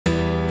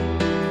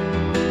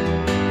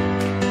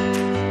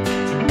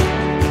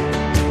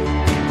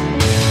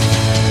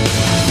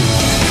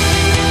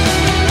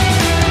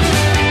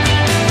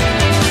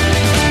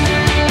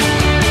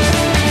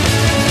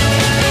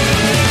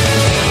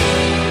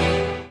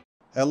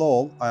Hello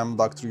all, I am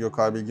Dr.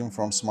 Gökay Bilgin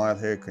from Smile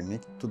Hair Clinic.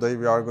 Today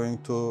we are going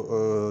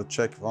to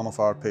check one of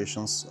our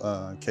patients'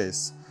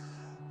 case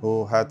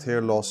who had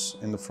hair loss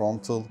in the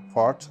frontal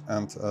part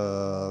and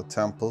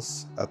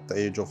temples at the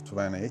age of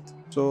 28.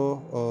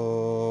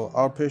 So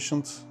our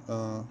patient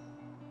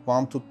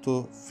wanted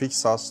to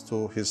fix us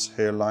to his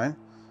hairline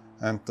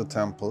and the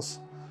temples.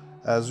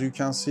 As you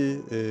can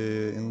see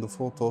in the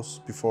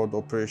photos before the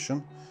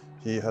operation,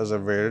 he has a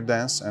very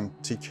dense and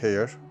thick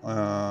hair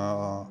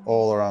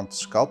all around the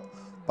scalp,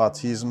 but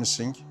he is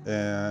missing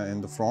in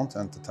the front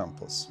and the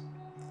temples.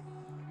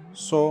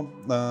 So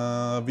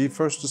we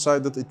first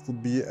decided it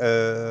would be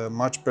a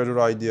much better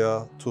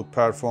idea to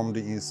perform the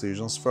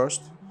incisions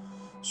first.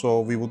 So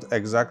we would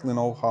exactly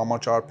know how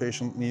much our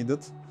patient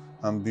needed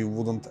and we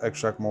wouldn't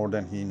extract more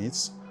than he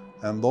needs.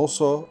 And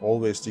also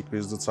always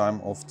decrease the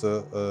time of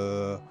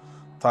the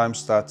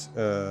times that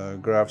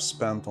grafts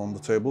spent on the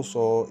table,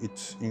 so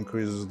it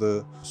increases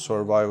the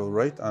survival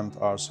rate and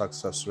our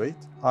success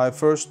rate. I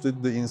first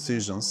did the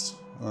incisions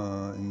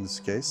in this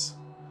case,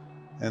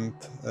 and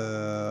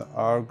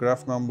our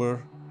graft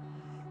number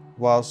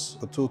was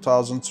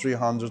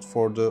 2,300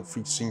 for the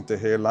fixing the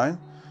hairline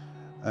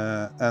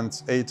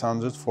and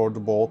 800 for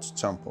the both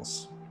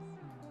temples.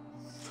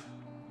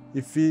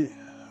 If we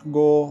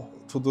go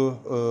to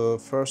the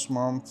first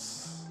month,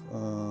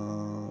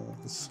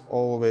 it's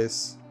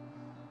always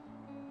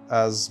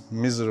as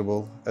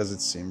miserable as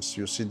it seems.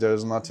 You see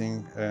there's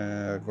nothing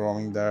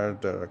growing there.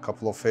 There are a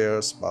couple of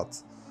hairs,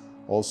 but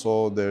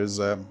also there's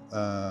a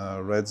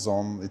red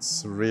zone.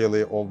 It's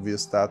really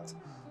obvious that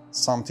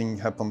something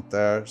happened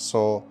there.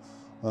 So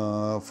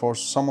for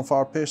some of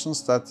our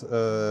patients, that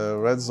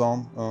red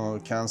zone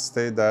can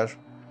stay there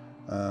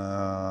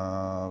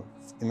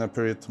in a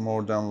period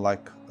more than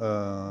like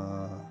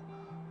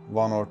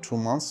 1 or 2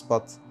 months,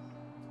 but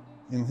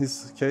in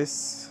his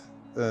case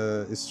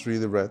it's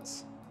really red.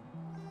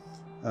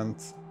 And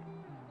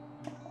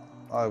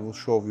I will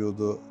show you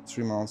the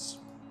 3 months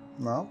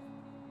now.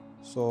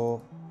 So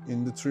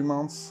in the 3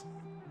 months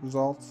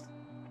result,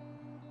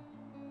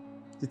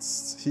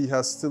 he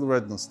has still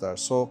redness there.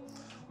 So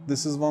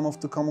this is one of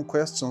the common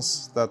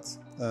questions that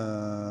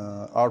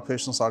our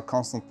patients are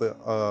constantly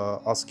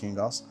asking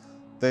us.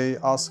 They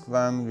ask,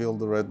 when will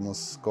the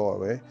redness go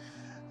away?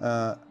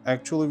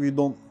 Actually, we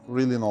don't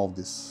really know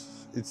this.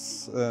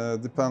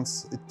 It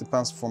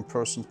depends from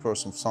person to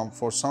person.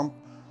 For some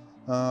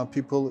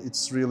people,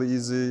 it's really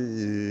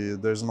easy.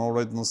 There's no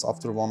redness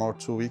after 1 or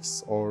 2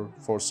 weeks, or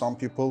for some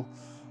people,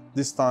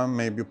 this time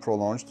may be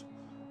prolonged,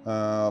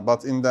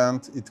 but in the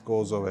end, it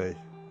goes away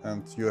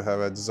and you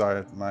have a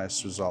desired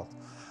nice result.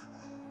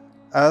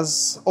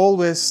 As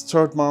always,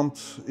 third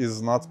month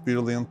is not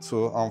brilliant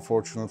too,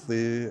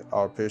 unfortunately.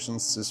 Our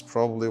patients is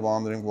probably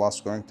wondering what's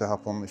going to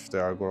happen if they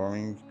are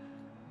growing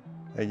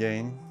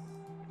again.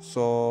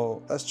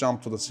 So let's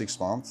jump to the 6th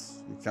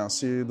month. You can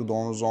see the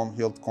donor zone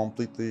healed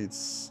completely.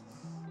 It's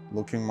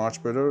looking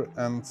much better.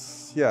 And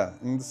yeah,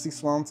 in the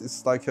 6th month,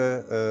 it's like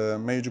a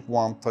magic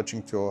wand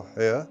touching to your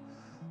hair.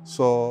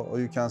 So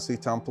you can see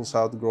temples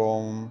have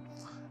grown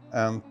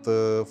and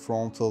the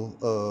frontal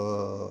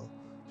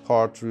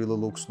part really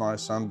looks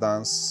nice and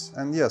dense.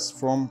 And yes,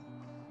 from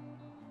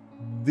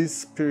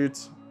this period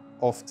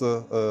of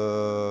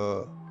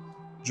the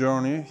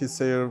journey, his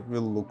hair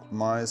will look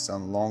nice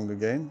and long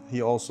again.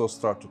 He also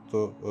started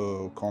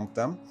to comb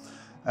them.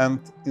 And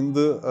in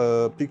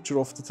the picture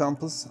of the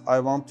temples, I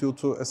want you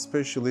to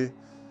especially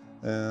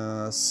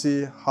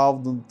see how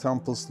the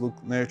temples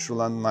look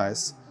natural and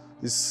nice.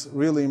 It's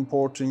really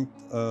important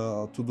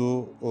to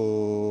do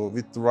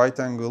with the right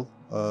angle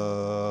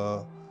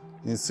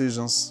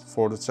incisions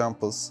for the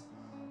temples,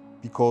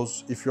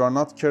 because if you are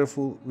not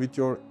careful with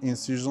your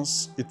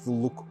incisions, it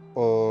will look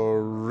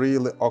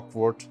really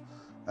awkward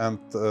and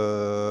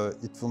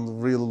it will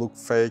really look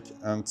fake,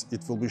 and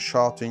it will be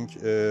shouting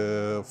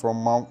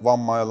from 1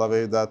 mile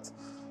away that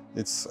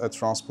it's a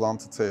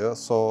transplanted hair.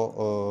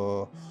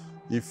 So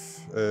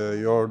if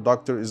your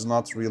doctor is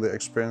not really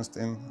experienced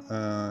in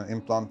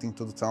implanting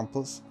to the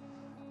temples,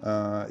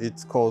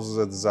 it causes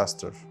a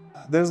disaster.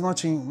 There's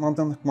not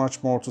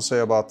much more to say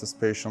about this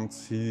patient.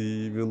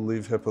 He will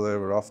live happily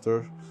ever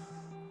after.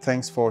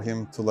 Thanks for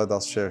him to let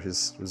us share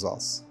his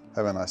results.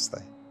 Have a nice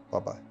day.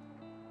 Bye-bye.